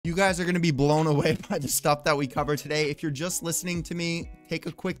You guys are going to be blown away by the stuff that we cover today. If you're just listening to me, take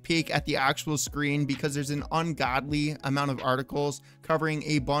a quick peek at the actual screen because there's an ungodly amount of articles covering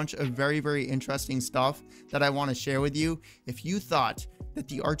a bunch of very, very interesting stuff that I want to share with you. If you thought that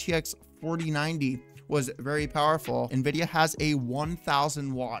the RTX 4090 was very powerful, NVIDIA has a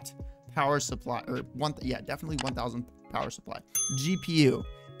 1000 watt power supply, or definitely 1000 power supply GPU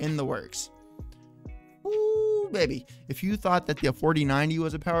in the works. Ooh, baby. If you thought that the 4090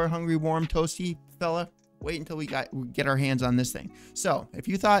 was a power hungry, warm, toasty fella, wait until we get our hands on this thing. So if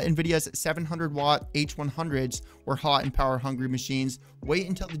you thought NVIDIA's 700 watt H100s were hot and power hungry machines, wait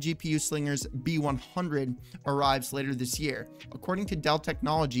until the GPU Slinger's B100 arrives later this year. According to Dell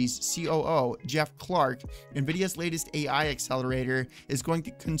Technologies COO Jeff Clark, NVIDIA's latest AI accelerator is going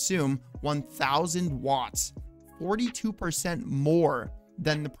to consume 1000 watts, 42% more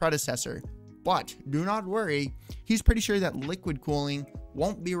than the predecessor. But do not worry, he's pretty sure that liquid cooling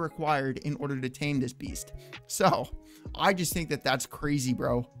won't be required in order to tame this beast. So I just think that that's crazy,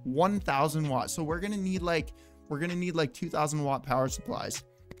 bro. 1000 watts. So we're gonna need like 2000 watt power supplies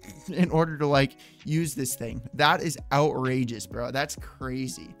in order to like use this thing. That is outrageous, bro. That's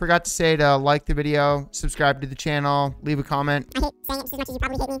crazy. Forgot to say to like the video, subscribe to the channel, leave a comment. I hate saying it just as much as you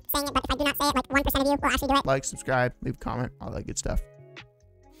probably hate me saying it, but if I do not say it, like 1% of you will actually do it. Like, subscribe, leave a comment, all that good stuff.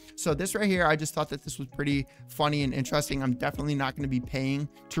 So this right here, I just thought that this was pretty funny and interesting. I'm definitely not going to be paying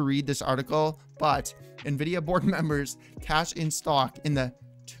to read this article, but NVIDIA board members cash in stock in the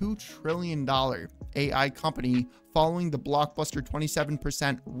 $2 trillion AI company following the blockbuster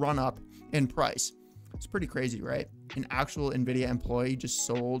 27% run up in price. It's pretty crazy, right? An actual NVIDIA employee just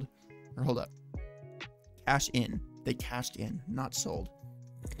sold, or hold up, cash in. They cashed in, not sold.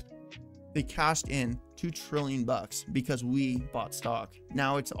 They cashed in $2 trillion because we bought stock.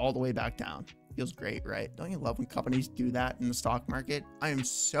 Now it's all the way back down. Feels great, right? Don't you love when companies do that in the stock market? I am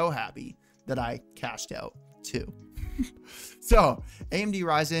so happy that I cashed out too. So AMD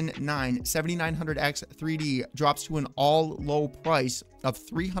Ryzen 9 7900X 3D drops to an all low price of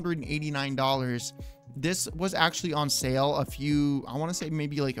 $389. This was actually on sale I want to say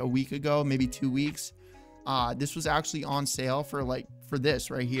maybe like a week ago, maybe 2 weeks. This was actually on sale for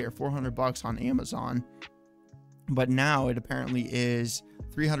this right here, $400 on Amazon, but now it apparently is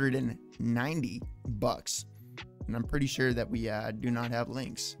 $390, and I'm pretty sure that we do not have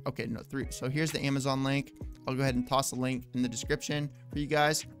links. Okay, no, so here's the Amazon link. I'll go ahead and toss a link in the description for you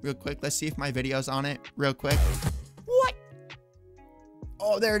guys real quick. Let's see if my video's on it real quick. What?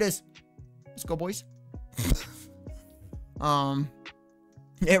 Oh, there it is. Let's go, boys.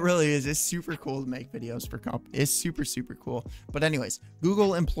 It really is. It's super cool to make videos for It's super, super cool. But anyways,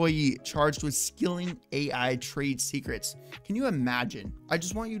 Google employee charged with stealing AI trade secrets. Can you imagine? I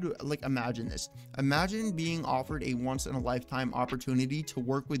just want you to imagine this. Imagine being offered a once in a lifetime opportunity to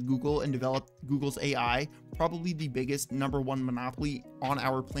work with Google and develop Google's AI, probably the biggest #1 monopoly on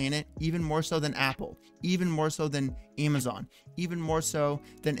our planet, even more so than Apple, even more so than Amazon, even more so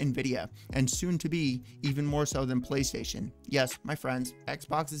than NVIDIA, and soon to be even more so than PlayStation. Yes, my friends,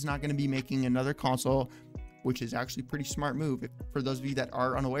 Xbox is not going to be making another console, which is actually a pretty smart move. For those of you that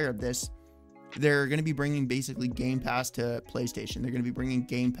are unaware of this, they're going to be bringing basically Game Pass to PlayStation. They're going to be bringing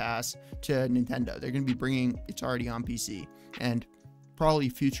Game Pass to Nintendo. They're going to be bringing, it's already on PC, and probably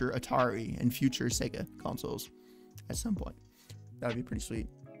future Atari and future Sega consoles at some point. That would be pretty sweet.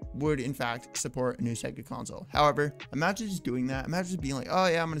 Would in fact support a new Sega console. However, imagine just doing that. Imagine just being like, oh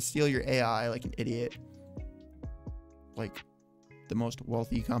yeah, I'm going to steal your AI like an idiot. Like the most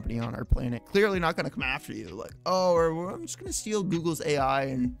wealthy company on our planet. Clearly not going to come after you. Like, oh, or I'm just going to steal Google's AI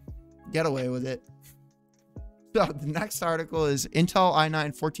and get away with it. So the next article is Intel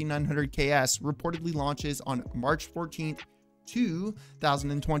i9 14900KS reportedly launches on March 14th,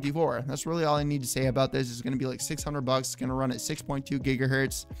 2024. That's really all I need to say about this. It's going to be like $600. It's going to run at 6.2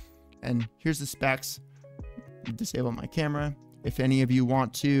 gigahertz. And here's the specs. Disable my camera. If any of you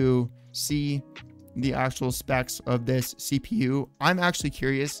want to see the actual specs of this CPU, I'm actually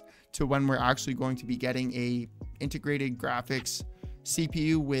curious to when we're actually going to be getting a integrated graphics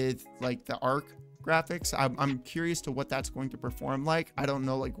CPU with like the ARC graphics. I'm curious to what that's going to perform like. I don't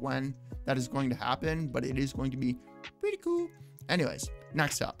know like when that is going to happen, but it is going to be pretty cool. Anyways,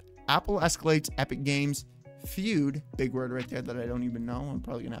 next up, Apple Escalates Epic Games Feud, big word right there that I don't even know. I'm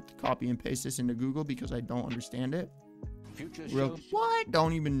probably gonna have to copy and paste this into Google because I don't understand it. What?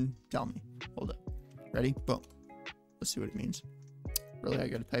 Don't even tell me. Hold up. Ready? Boom. Let's see what it means. Really, I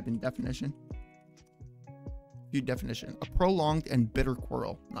gotta type in definition. Feud definition: a prolonged and bitter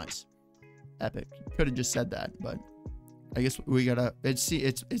quarrel. Nice. Epic. Could have just said that, but I guess we gotta.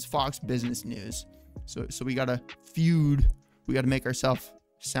 It's Fox Business News. So we gotta feud. We gotta make ourselves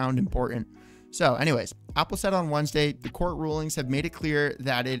sound important. So anyways, Apple said on Wednesday, the court rulings have made it clear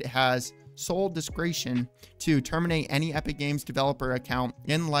that it has sole discretion to terminate any Epic Games developer account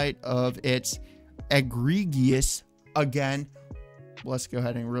in light of its egregious, again, let's go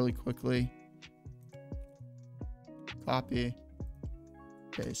ahead and really quickly copy,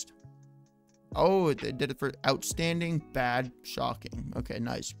 paste. Oh, it did it for outstanding, bad, shocking. Okay,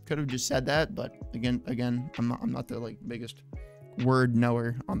 nice. Could have just said that, but again, I'm not the like biggest word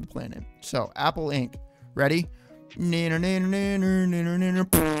knower on the planet. So Apple Inc. Ready?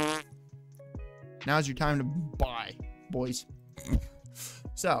 Now's your time to buy, boys.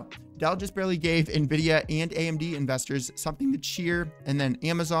 So Dell just barely gave NVIDIA and AMD investors something to cheer, and then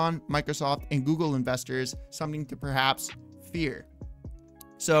Amazon, Microsoft, and Google investors something to perhaps fear.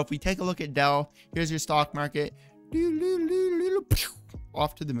 So if we take a look at Dell, here's your stock market,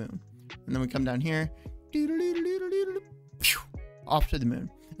 off to the moon. And then we come down here, off to the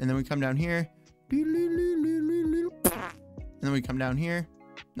moon. And then we come down here, and then we come down here.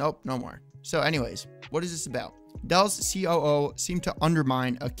 Nope, no more. So anyways, what is this about? Dell's COO seemed to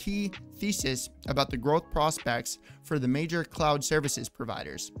undermine a key thesis about the growth prospects for the major cloud services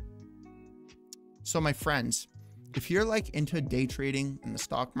providers. So my friends, if you're like into day trading in the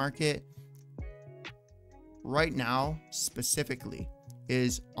stock market, right now specifically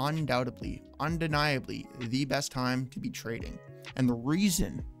is undoubtedly, undeniably the best time to be trading. And the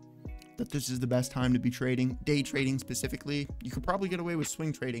reason that this is the best time to be trading, day trading specifically, you could probably get away with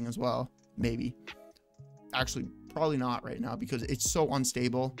swing trading as well, maybe. Actually, probably not right now because it's so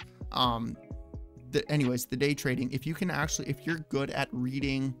unstable. Anyways, the day trading, if you can actually, if you're good at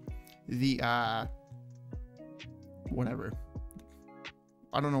reading the, whatever,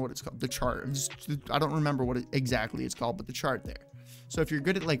 I don't know what it's called, the chart. I don't remember what exactly it's called, but the chart there. So if you're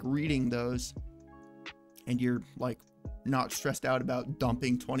good at like reading those and you're like not stressed out about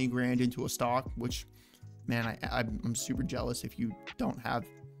dumping 20 grand into a stock, which, man, I'm super jealous if you don't have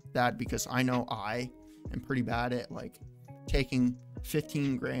that, because I know I am pretty bad at like taking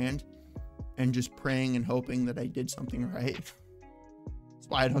 15 grand and just praying and hoping that I did something right. That's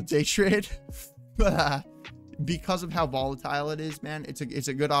why I don't day trade. But because of how volatile it is, man, it's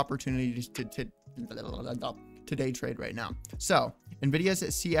a good opportunity just to day trade right now. So NVIDIA's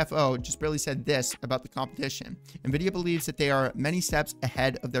CFO just barely said this about the competition. NVIDIA believes that they are many steps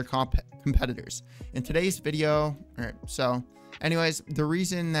ahead of their competitors. In today's video, all right, so anyways, the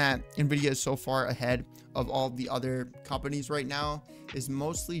reason that NVIDIA is so far ahead of all the other companies right now is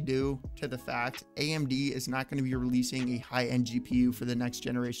mostly due to the fact AMD is not going to be releasing a high-end GPU for the next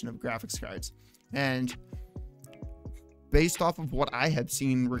generation of graphics cards. And based off of what I have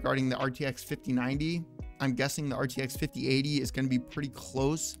seen regarding the RTX 5090, I'm guessing the RTX 5080 is going to be pretty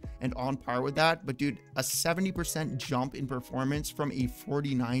close and on par with that. But dude, a 70% jump in performance from a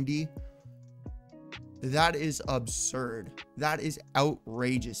 4090, that is absurd. That is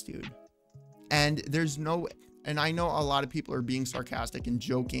outrageous, dude. And there's no, and I know a lot of people are being sarcastic and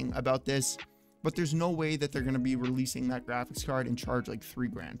joking about this, but there's no way that they're going to be releasing that graphics card and charge like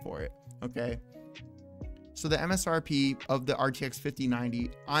 $3 grand for it. Okay. So the MSRP of the RTX 5090,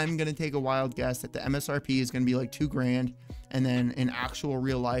 I'm going to take a wild guess that the MSRP is going to be like $2 grand. And then in actual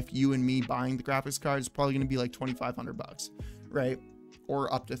real life, you and me buying the graphics card is probably going to be like 2,500 bucks, right?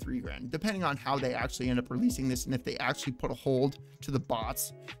 Or up to $3 grand, depending on how they actually end up releasing this. And if they actually put a hold to the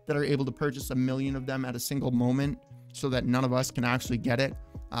bots that are able to purchase 1 million of them at a single moment so that none of us can actually get it,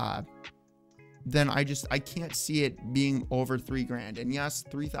 then I can't see it being over $3 grand. And yes,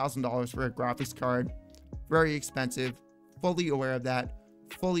 $3,000 for a graphics card, very expensive, fully aware of that,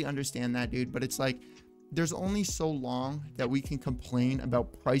 fully understand that, dude. But it's like, there's only so long that we can complain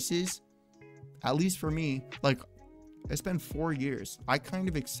about prices. At least for me, like, it's been 4 years. I kind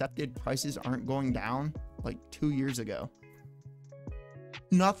of accepted prices aren't going down like 2 years ago.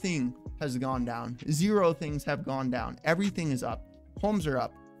 Nothing has gone down. Zero things have gone down. Everything is up. Homes are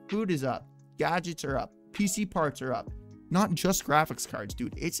up. Food is up. Gadgets are up. PC parts are up. Not just graphics cards,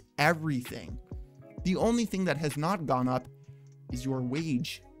 dude. It's everything. The only thing that has not gone up is your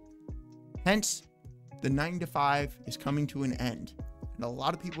wage. Hence, the 9 to 5 is coming to an end. And a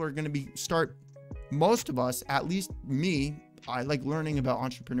lot of people are going to most of us, at least me, I like learning about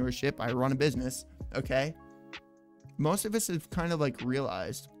entrepreneurship. I run a business, okay? Most of us have kind of like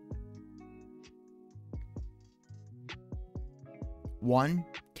realized, one,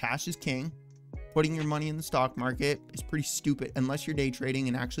 cash is king. Putting your money in the stock market is pretty stupid unless you're day trading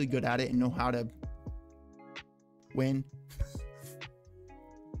and actually good at it and know how to win.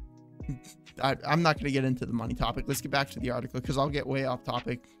 I'm not going to get into the money topic. Let's get back to the article because I'll get way off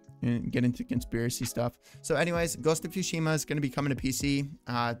topic and get into conspiracy stuff. So anyways, Ghost of Tsushima is going to be coming to PC.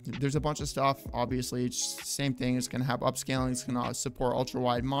 There's a bunch of stuff. Obviously, it's the same thing. It's going to have upscaling. It's going to support ultra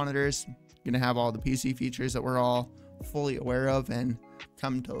wide monitors. Going to have all the PC features that we're all fully aware of and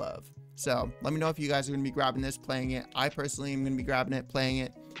come to love. So let me know if you guys are going to be grabbing this, playing it. I personally am going to be grabbing it, playing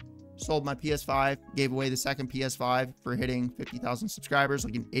it. Sold my PS5, gave away the second PS5 for hitting 50,000 subscribers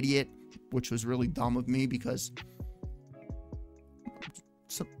like an idiot, which was really dumb of me because,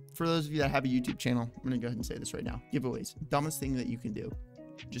 so for those of you that have a YouTube channel, I'm going to go ahead and say this right now. Giveaways, dumbest thing that you can do.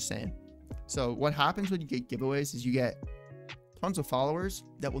 Just saying. So what happens when you get giveaways is you get tons of followers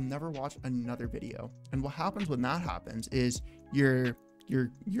that will never watch another video. And what happens when that happens is your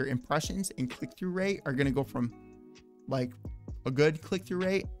impressions and click-through rate are going to go from like a good click-through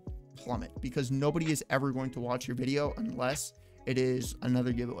rate plummet, because nobody is ever going to watch your video unless it is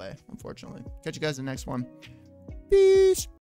another giveaway, unfortunately. Catch you guys in the next one. Peace.